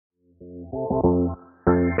Welcome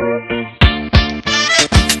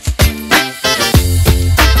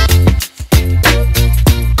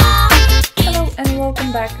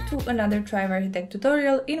back to another Thrive Architect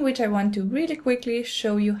tutorial in which I want to really quickly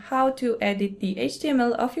show you how to edit the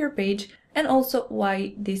HTML of your page and also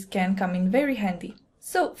why this can come in very handy.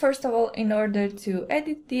 So first of all, in order to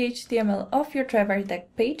edit the HTML of your Thrive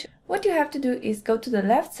Architect page, what you have to do is go to the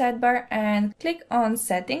left sidebar and click on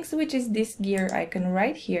Settings, which is this gear icon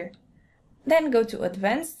right here. Then go to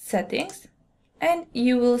Advanced Settings and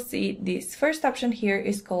you will see this first option here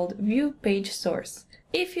is called View Page Source.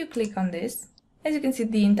 If you click on this, as you can see,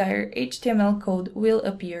 the entire HTML code will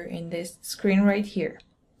appear in this screen right here.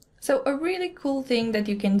 So a really cool thing that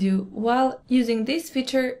you can do while using this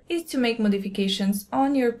feature is to make modifications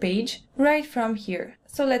on your page right from here.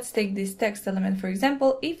 So let's take this text element for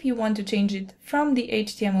example. If you want to change it from the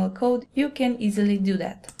HTML code, you can easily do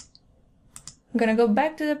that. I'm gonna go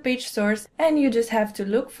back to the page source and you just have to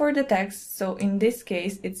look for the text. So in this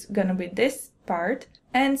case, it's gonna be this part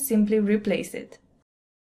and simply replace it.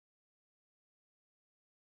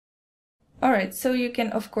 Alright, so you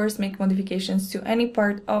can of course make modifications to any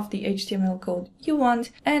part of the HTML code you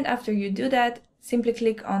want, and after you do that, simply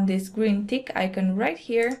click on this green tick icon right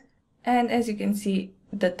here, and as you can see,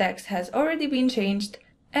 the text has already been changed.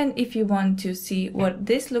 And if you want to see what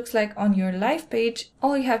this looks like on your live page,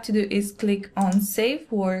 all you have to do is click on Save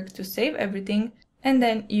Work to save everything, and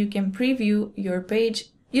then you can preview your page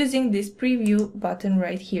using this preview button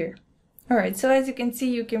right here. Alright, so as you can see,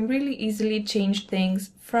 you can really easily change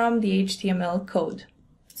things from the HTML code.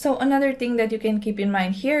 So another thing that you can keep in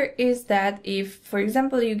mind here is that if, for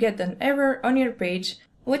example, you get an error on your page,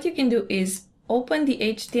 what you can do is open the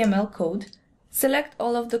HTML code, select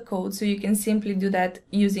all of the code, so you can simply do that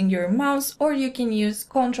using your mouse, or you can use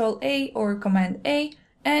Ctrl-A or Command-A,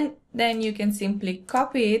 and then you can simply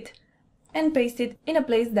copy it and paste it in a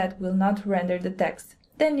place that will not render the text.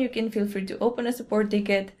 Then you can feel free to open a support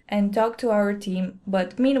ticket and talk to our team,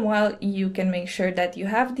 but meanwhile you can make sure that you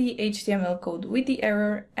have the HTML code with the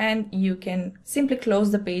error and you can simply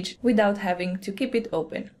close the page without having to keep it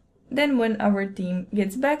open. Then when our team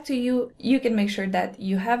gets back to you, you can make sure that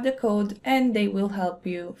you have the code and they will help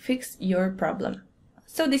you fix your problem.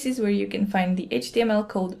 So this is where you can find the HTML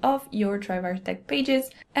code of your Thrive Architect pages,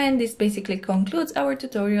 and this basically concludes our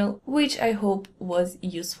tutorial, which I hope was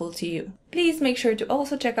useful to you. Please make sure to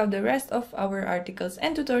also check out the rest of our articles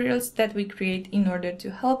and tutorials that we create in order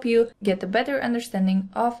to help you get a better understanding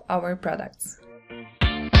of our products.